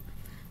సిద్ధు.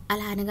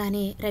 అలా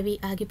అనగానే Ravi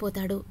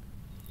ఆగిపోతాడు.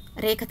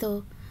 రేఖతో,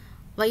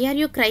 why are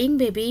you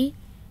crying baby?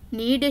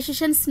 నీ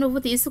డెసిషన్స్ నువ్వు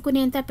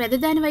తీసుకునేంత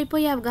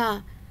పెద్దదానివైపోయావుగా.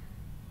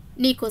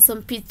 నీకోసం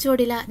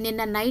పిచ్చోడిలా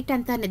నిన్న నైట్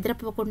అంతా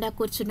నిద్రపోకుండా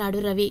కూర్చున్నాడు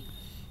రవి.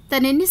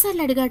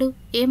 తనెన్నిసార్లు అడిగాడు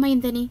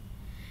ఏమైందని?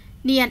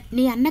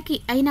 నీ అన్నకి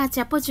అయినా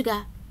చెప్పొచ్చుగా.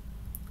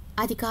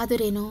 అది కాదు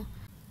రేణు,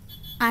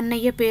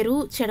 అన్నయ్య పేరు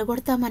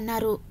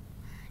చెడగొడతామన్నారు.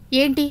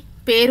 ఏంటి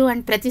పేరు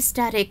అండ్ ప్రతిష్ట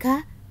రేఖ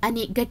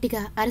అని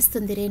గట్టిగా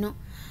అరుస్తుంది రేణు.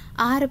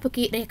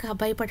 ఆరుపుకి రేఖ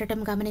భయపడటం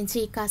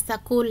గమనించి కాస్త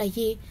కూల్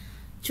అయ్యి,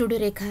 చూడు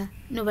రేఖ,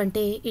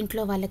 నువ్వంటే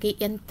ఇంట్లో వాళ్ళకి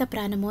ఎంత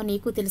ప్రాణమో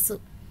నీకు తెలుసు.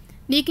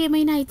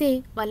 నీకేమైనా అయితే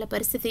వాళ్ళ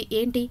పరిస్థితి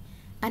ఏంటి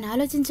అని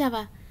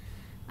ఆలోచించావా?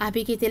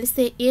 అభికి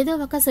తెలిస్తే ఏదో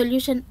ఒక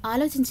సొల్యూషన్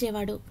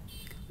ఆలోచించేవాడు.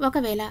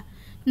 ఒకవేళ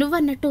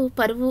నువ్వన్నట్టు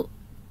పరువు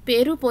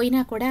పేరు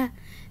పోయినా కూడా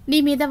నీ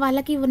మీద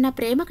వాళ్ళకి ఉన్న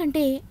ప్రేమ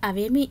కంటే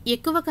అవేమీ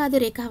ఎక్కువ కాదు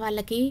రేఖ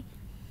వాళ్ళకి.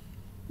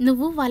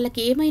 నువ్వు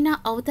వాళ్ళకి ఏమైనా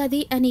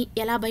అవుతుంది అని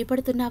ఎలా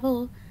భయపడుతున్నావో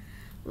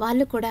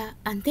వాళ్ళు కూడా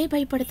అంతే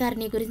భయపడతారు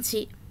నీ గురించి.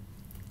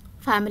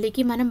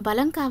 ఫ్యామిలీకి మనం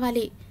బలం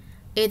కావాలి.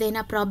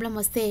 ఏదైనా ప్రాబ్లం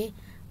వస్తే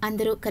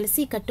అందరూ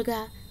కలిసి కట్టుగా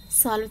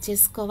సాల్వ్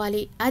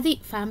చేసుకోవాలి. అది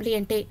ఫ్యామిలీ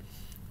అంటే.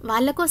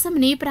 వాళ్ళ కోసం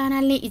నీ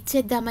ప్రాణాల్ని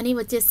ఇచ్చేద్దామని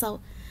వచ్చేసావు.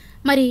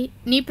 మరి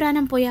నీ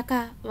ప్రాణం పోయాక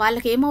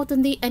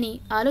వాళ్ళకేమవుతుంది అని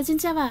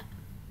ఆలోచించావా?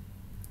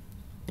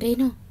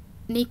 రేణు,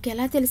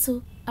 నీకెలా తెలుసు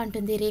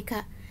అంటుంది రేఖ.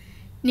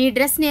 నీ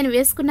డ్రెస్ నేను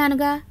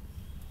వేసుకున్నానుగా,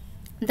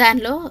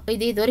 దానిలో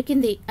ఇది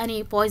దొరికింది అని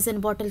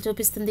పాయిజన్ బాటిల్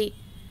చూపిస్తుంది.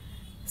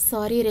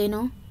 సారీ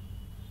రేణు.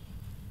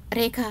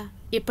 రేఖ,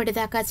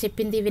 ఇప్పటిదాకా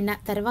చెప్పింది విన్న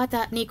తర్వాత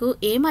నీకు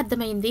ఏం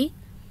అర్థమైంది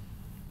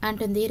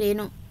అంటుంది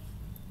రేణు.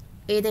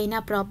 ఏదైనా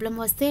ప్రాబ్లం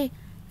వస్తే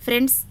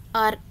ఫ్రెండ్స్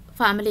ఆర్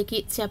ఫ్యామిలీకి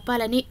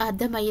చెప్పాలని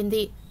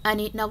అర్థమయ్యింది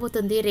అని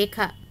నవ్వుతుంది రేఖ.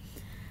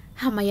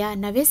 అమ్మయ్య,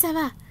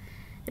 నవ్వేశావా?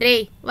 రే,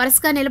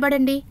 వరుసగా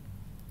నిలబడండి.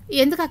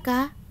 ఎందుకక్క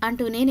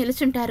అంటూనే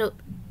నిలుచుంటారు.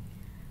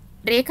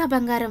 రేఖ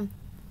బంగారం,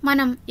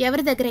 మనం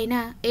ఎవరి దగ్గరైనా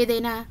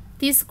ఏదైనా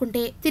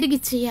తీసుకుంటే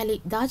తిరిగిచ్చేయాలి,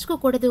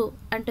 దాచుకోకూడదు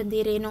అంటుంది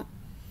రేణు.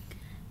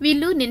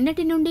 వీళ్ళు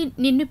నిన్నటి నుండి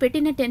నిన్ను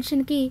పెట్టిన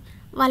టెన్షన్కి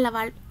వాళ్ళ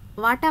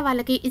వాటా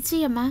వాళ్ళకి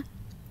ఇచ్చేయమ్మా.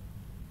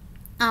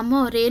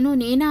 అమ్మో రేణు,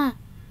 నేనా?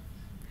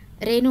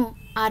 రేణు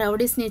ఆ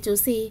రౌడీస్ని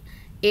చూసి,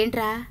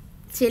 ఏంట్రా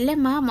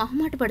చెల్లెమ్మ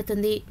మొహమాట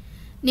పడుతుంది.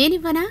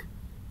 నేనివ్వనా?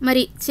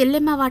 మరి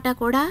చెల్లెమ్మ వాటా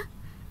కూడా?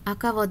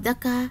 అక్క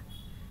వద్దక్క.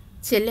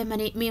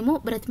 చెల్లెమ్మని మేము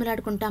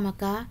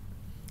బ్రతిమలాడుకుంటామక్క.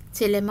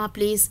 చెల్లెమ్మ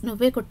ప్లీజ్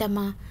నువ్వే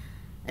కొట్టమ్మా.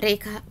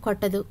 రేఖ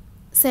కొట్టదు.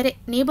 సరే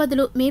నీ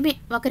బదులు మేమే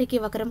ఒకరికి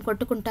ఒకరం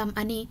కొట్టుకుంటాం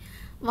అని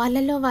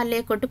వాళ్ళల్లో వాళ్ళే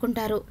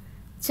కొట్టుకుంటారు.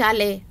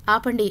 చాలే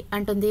ఆపండి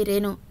అంటుంది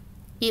రేణు.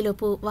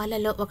 ఈలోపు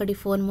వాళ్ళల్లో ఒకటి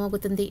ఫోన్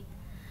మోగుతుంది.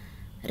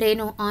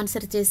 రేణు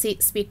ఆన్సర్ చేసి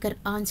స్పీకర్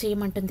ఆన్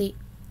చేయమంటుంది.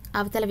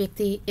 అవతల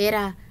వ్యక్తి,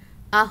 ఏరా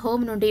ఆ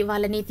హోమ్ నుండి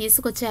వాళ్ళని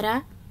తీసుకొచ్చారా?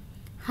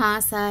 హా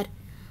సార్.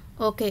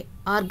 ఓకే,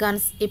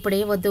 ఆర్గాన్స్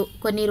ఇప్పుడే వద్దు,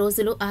 కొన్ని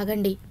రోజులు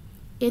ఆగండి.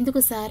 ఎందుకు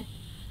సార్?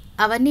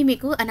 అవన్నీ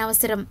మీకు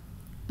అనవసరం.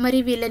 మరి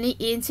వీళ్ళని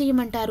ఏం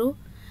చేయమంటారు?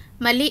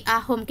 మళ్ళీ ఆ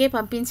హోమ్కే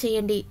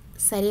పంపించేయండి.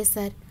 సరే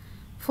సార్.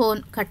 ఫోన్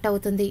కట్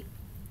అవుతుంది.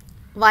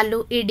 వాళ్ళు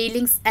ఈ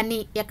డీలింగ్స్ అన్నీ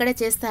ఎక్కడ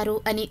చేస్తారు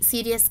అని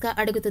సీరియస్గా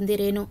అడుగుతుంది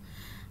రేణు.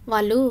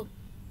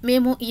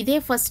 మేము ఇదే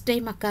ఫస్ట్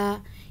టైం అక్క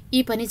ఈ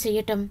పని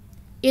చేయటం.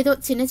 ఏదో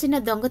చిన్న చిన్న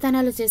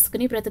దొంగతనాలు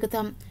చేసుకుని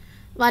బ్రతుకుతాం.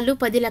 వాళ్ళు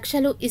 10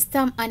 లక్షలు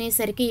ఇస్తాం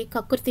అనేసరికి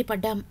కక్కుర్తి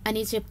పడ్డాం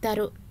అని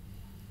చెప్తారు.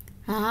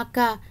 అక్క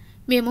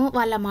మేము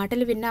వాళ్ళ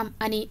మాటలు విన్నాం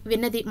అని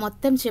విన్నది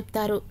మొత్తం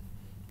చెప్తారు.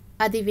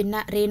 అది విన్న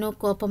రేణు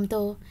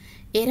కోపంతో,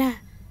 ఏరా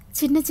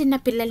చిన్న చిన్న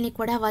పిల్లల్ని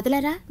కూడా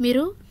వదలరా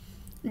మీరు?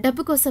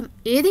 డబ్బు కోసం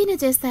ఏదైనా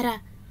చేస్తారా?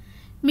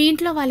 మీ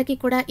ఇంట్లో వాళ్ళకి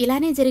కూడా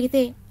ఇలానే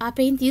జరిగితే ఆ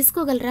పెయిన్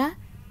తీసుకోగలరా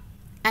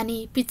అని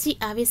పిచ్చి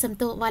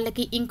ఆవేశంతో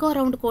వాళ్ళకి ఇంకో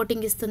రౌండ్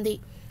కోటింగ్ ఇస్తుంది.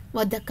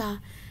 వద్దక్క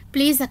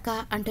ప్లీజ్ అక్క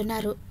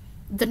అంటున్నారు.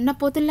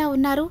 దున్నపోతుల్లా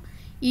ఉన్నారు.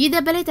 ఈ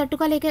దెబ్బలే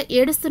తట్టుకోలేక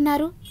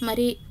ఏడుస్తున్నారు.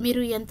 మరి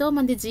మీరు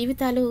ఎంతోమంది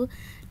జీవితాలు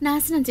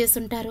నాశనం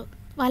చేసుంటారు.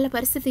 వాళ్ళ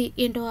పరిస్థితి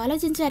ఏంటో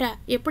ఆలోచించారా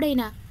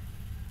ఎప్పుడైనా?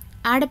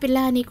 ఆడపిల్ల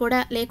అని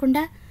కూడా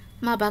లేకుండా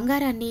మా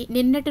బంగారాన్ని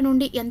నిన్నటి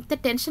నుండి ఎంత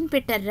టెన్షన్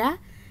పెట్టారా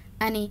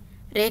అని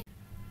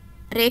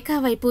రేఖా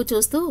వైపు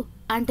చూస్తూ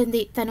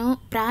అంటుంది. తను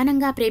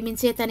ప్రాణంగా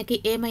ప్రేమించే తనకి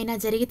ఏమైనా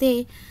జరిగితే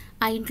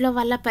ఆ ఇంట్లో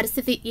వాళ్ళ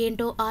పరిస్థితి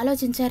ఏంటో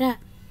ఆలోచించారా?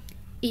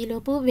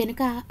 ఈలోపు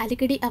వెనుక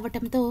అలికిడి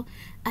అవ్వటంతో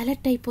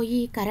అలర్ట్ అయిపోయి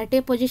కరాటే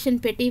పొజిషన్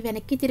పెట్టి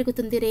వెనక్కి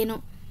తిరుగుతుంది రేణు.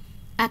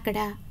 అక్కడ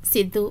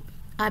సిద్ధు,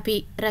 అభి,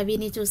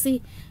 రవిని చూసి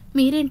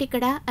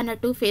మీరేంటిక్కడ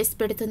అన్నట్టు ఫేస్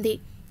పెడుతుంది.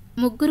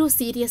 ముగ్గురు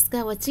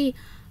సీరియస్గా వచ్చి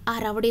ఆ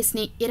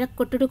రౌడీస్ని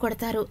ఇరక్కొట్టుడు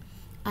కొడతారు.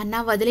 అన్నా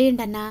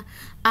వదిలేయండి అన్నా,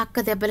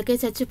 అక్క దెబ్బలకే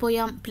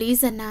చచ్చిపోయాం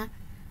ప్లీజ్ అన్నా.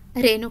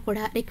 రేణు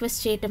కూడా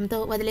రిక్వెస్ట్ చేయటంతో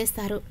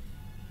వదిలేస్తారు.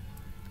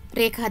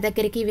 రేఖ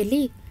దగ్గరికి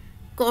వెళ్ళి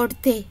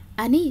కొడితే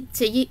అని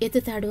చెయ్యి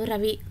ఎత్తుతాడు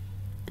రవి.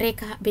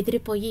 రేఖ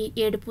బెదిరిపోయి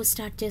ఏడుపు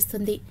స్టార్ట్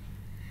చేస్తుంది.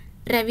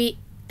 రవి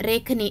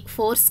రేఖని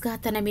ఫోర్స్గా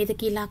తన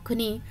మీదకి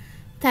లాక్కుని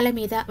తల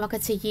మీద ఒక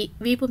చెయ్యి,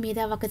 వీపు మీద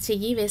ఒక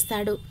చెయ్యి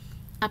వేస్తాడు.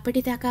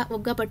 అప్పటిదాకా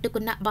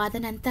ఉగ్గబట్టుకున్న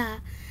బాధనంతా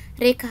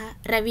రేఖ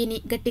రవిని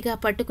గట్టిగా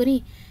పట్టుకుని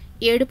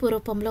ఏడుపు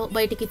రూపంలో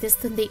బయటికి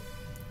తెస్తుంది.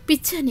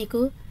 పిచ్చా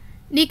నీకు?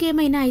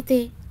 నీకేమైనా అయితే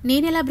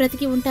నేనెలా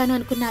బ్రతికి ఉంటాను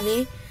అనుకున్నావే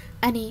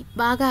అని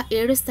బాగా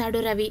ఏడుస్తాడు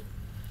రవి.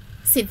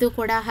 సిద్ధు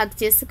కూడా హగ్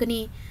చేసుకుని,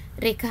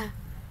 రేఖ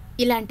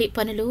ఇలాంటి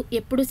పనులు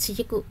ఎప్పుడూ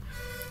చెయ్యకు,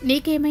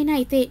 నీకేమైనా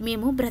అయితే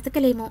మేము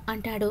బ్రతకలేము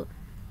అంటాడు.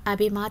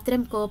 అభి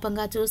మాత్రం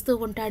కోపంగా చూస్తూ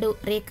ఉంటాడు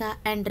రేఖ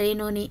అండ్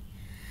రేణుని.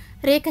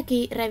 రేఖకి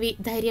రవి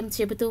ధైర్యం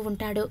చెబుతూ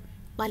ఉంటాడు.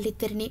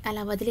 వాళ్ళిద్దరినీ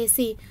అలా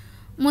వదిలేసి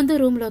ముందు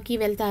రూంలోకి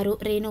వెళ్తారు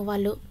రేణు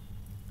వాళ్ళు.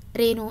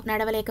 రేణు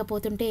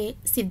నడవలేకపోతుంటే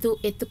సిద్ధు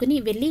ఎత్తుకుని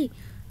వెళ్ళి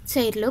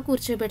చైర్లో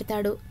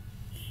కూర్చోబెడతాడు.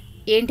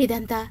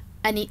 ఏంటిదంతా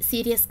అని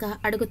సీరియస్గా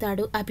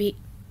అడుగుతాడు అభి.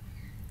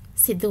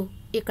 సిద్ధు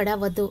ఇక్కడ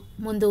వద్దు,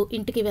 ముందు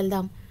ఇంటికి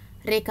వెళ్దాం,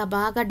 రేఖ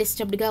బాగా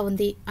డిస్టర్బ్డ్గా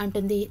ఉంది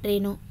అంటుంది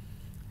రేణు.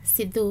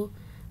 సిద్ధు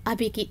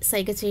అభికి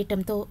సైగ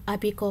చేయటంతో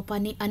అభి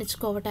కోపాన్ని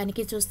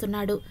అణుచుకోవటానికి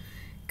చూస్తున్నాడు.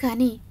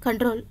 కానీ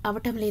కంట్రోల్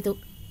అవటం లేదు.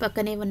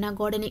 పక్కనే ఉన్న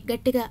గోడని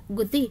గట్టిగా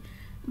గుద్ది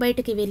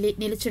బయటికి వెళ్ళి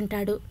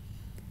నిలుచుంటాడు.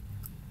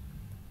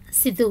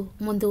 సిద్ధు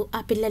ముందు ఆ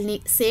పిల్లల్ని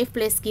సేఫ్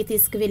ప్లేస్కి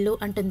తీసుకువెళ్ళు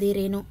అంటుంది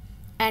రేణు.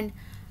 అండ్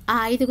ఆ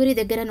 5గురి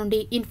దగ్గర నుండి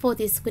ఇన్ఫో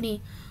తీసుకుని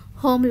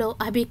హోంలో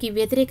అభికి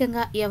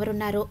వ్యతిరేకంగా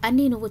ఎవరున్నారో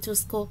అన్నీ నువ్వు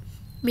చూసుకో.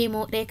 మేము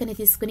రేఖని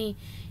తీసుకుని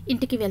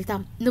ఇంటికి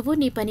వెళ్తాం, నువ్వు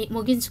నీ పని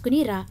ముగించుకుని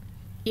రా,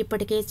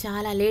 ఇప్పటికే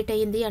చాలా లేట్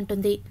అయింది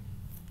అంటుంది.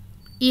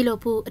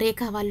 ఈలోపు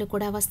రేఖ వాళ్ళు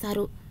కూడా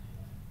వస్తారు.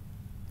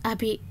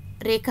 అభి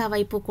రేఖ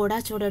వైపు కూడా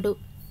చూడడు.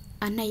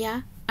 అన్నయ్య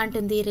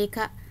అంటుంది రేఖ.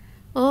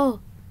 ఓ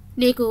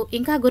నీకు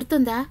ఇంకా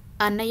గుర్తుందా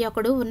అన్నయ్య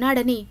ఒకడు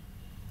ఉన్నాడని?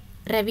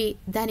 రవి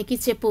దానికి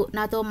చెప్పు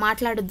నాతో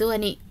మాట్లాడొద్దు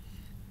అని.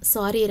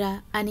 సారీరా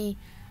అని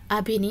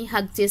అభిని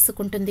హగ్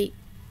చేసుకుంటుంది.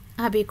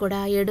 అభి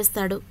కూడా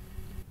ఏడుస్తాడు.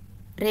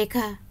 రేఖ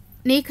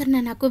నీకన్నా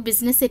నాకు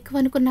బిజినెస్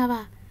ఎక్కువ అనుకున్నావా?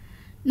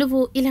 నువ్వు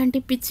ఇలాంటి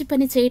పిచ్చి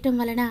పని చేయటం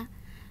వలన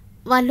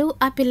వాళ్ళు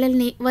ఆ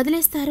పిల్లల్ని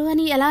వదిలేస్తారు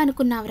అని ఎలా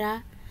అనుకున్నావురా?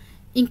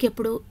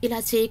 ఇంకెప్పుడు ఇలా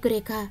చేయకు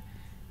రేఖ,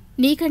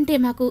 నీకంటే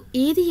మాకు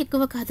ఏది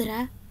ఎక్కువ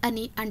కాదురా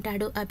అని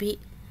అంటాడు అభి.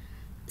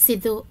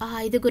 సిద్ధు ఆ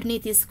 5గురిని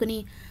తీసుకుని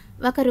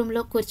ఒక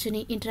రూంలో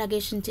కూర్చుని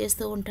ఇంట్రాగేషన్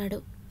చేస్తూ ఉంటాడు.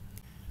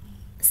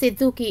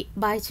 సిద్ధుకి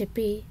బాయ్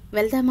చెప్పి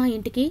వెళ్దామా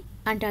ఇంటికి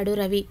అంటాడు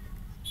రవి.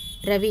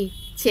 రవి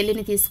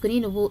చెల్లిని తీసుకుని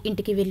నువ్వు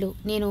ఇంటికి వెళ్ళు,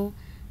 నేను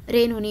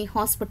రేణుని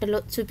హాస్పిటల్లో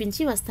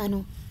చూపించి వస్తాను.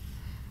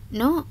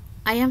 నో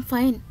ఐఎమ్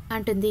ఫైన్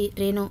అంటుంది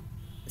రేణు.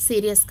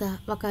 సీరియస్గా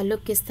ఒక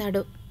లుక్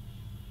ఇస్తాడు.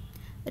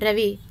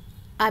 రవి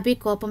అభి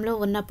కోపంలో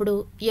ఉన్నప్పుడు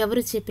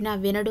ఎవరు చెప్పినా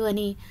వినడు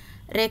అని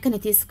రేఖని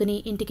తీసుకుని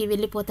ఇంటికి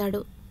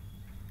వెళ్ళిపోతాడు.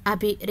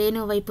 అభి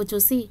రేణు వైపు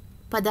చూసి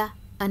పద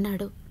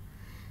అన్నాడు.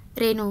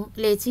 రేణు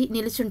లేచి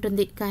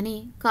నిలుచుంటుంది, కానీ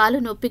కాలు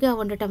నొప్పిగా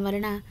ఉండటం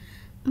వలన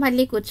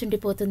మళ్ళీ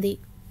కూర్చుండిపోతుంది.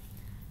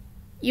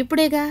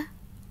 ఇప్పుడేగా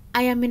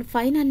ఐ యామ్ ఇన్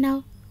ఫైన్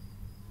అన్నావు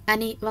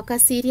అని ఒక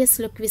సీరియస్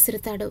లుక్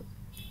విసురుతాడు.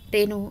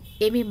 రేణు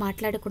ఏమీ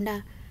మాట్లాడకుండా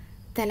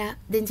తల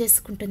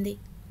దించేసుకుంటుంది.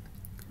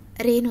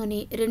 రేణుని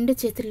 2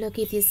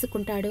 చేతుల్లోకి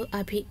తీసుకుంటాడు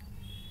అభి.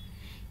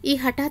 ఈ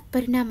హఠాత్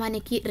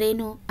పరిణామానికి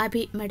రేణు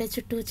అభి మెడ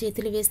చుట్టూ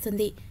చేతులు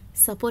వేస్తుంది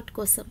సపోర్ట్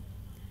కోసం.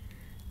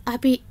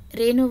 అభి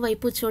రేణు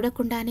వైపు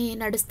చూడకుండానే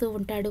నడుస్తూ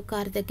ఉంటాడు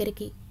కారు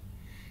దగ్గరికి.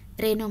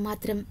 రేణు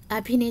మాత్రం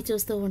అభినే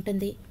చూస్తూ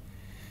ఉంటుంది.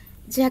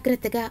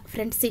 జాగ్రత్తగా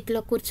ఫ్రంట్ సీట్లో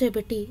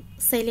కూర్చోబెట్టి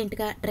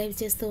సైలెంట్గా డ్రైవ్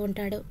చేస్తూ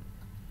ఉంటాడు.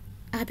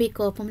 అభి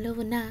కోపంలో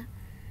ఉన్న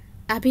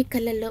అభి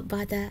కళ్ళల్లో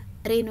బాధ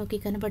రేణుకి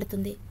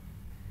కనబడుతుంది.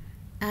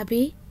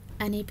 అభి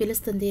అని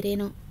పిలుస్తుంది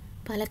రేణు.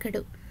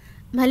 పలకడు.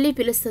 మళ్ళీ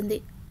పిలుస్తుంది.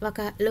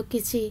 ఒక లుక్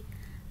ఇచ్చి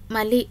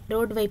మళ్ళీ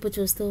రోడ్ వైపు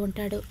చూస్తూ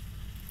ఉంటాడు.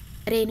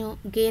 రేణు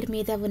గేర్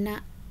మీద ఉన్న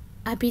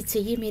అభి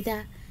చెయ్యి మీద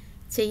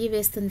చెయ్యి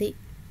వేస్తుంది.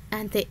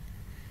 అంతే,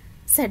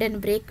 సడన్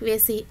బ్రేక్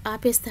వేసి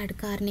ఆపేస్తాడు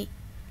కార్ని.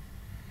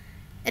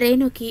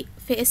 రేణుకి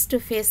ఫేస్ టు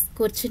ఫేస్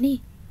కూర్చుని,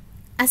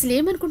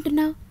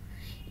 అసలేమనుకుంటున్నావు?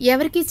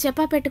 ఎవరికీ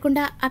చెప్పా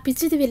పెట్టకుండా ఆ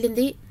పిచ్చిది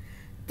వెళ్ళింది.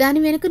 దాని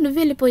వెనుక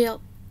నువ్వెళ్ళిపోయావు.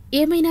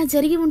 ఏమైనా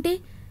జరిగి ఉంటే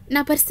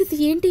నా పరిస్థితి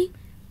ఏంటి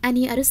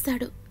అని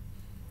అరుస్తాడు.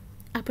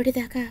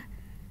 అప్పటిదాకా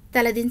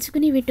తల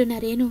దించుకుని వింటున్న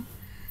రేణు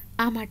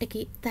ఆ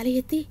మాటకి తల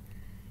ఎత్తి,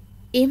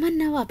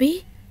 ఏమన్నావు అభి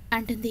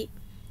అంటుంది.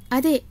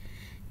 అదే,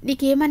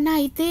 నీకేమన్నా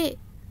అయితే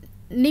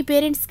నీ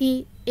పేరెంట్స్కి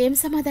ఏం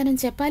సమాధానం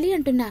చెప్పాలి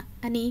అంటున్నా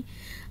అని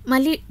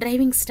మళ్ళీ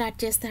డ్రైవింగ్ స్టార్ట్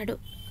చేస్తాడు.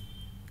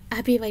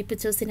 అభి వైపు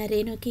చూసిన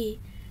రేణుకి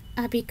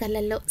అభి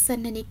కళ్ళల్లో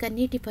సన్నని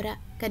కన్నీటి పొర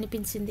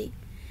కనిపించింది.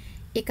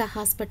 ఇక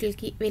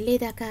హాస్పిటల్కి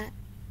వెళ్ళేదాకా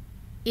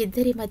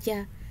ఇద్దరి మధ్య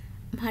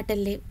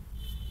మాటల్లేవు.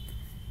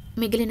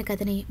 మిగిలిన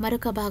కథని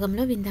మరొక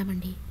భాగంలో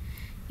విందామండి.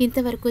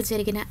 ఇంతవరకు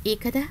జరిగిన ఈ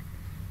కథ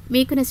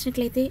మీకు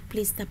నచ్చినట్లయితే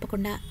ప్లీజ్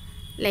తప్పకుండా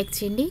లైక్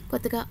చేయండి.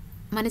 కొత్తగా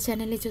మన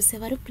ఛానల్ని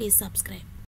చూసేవారు ప్లీజ్ సబ్స్క్రైబ్.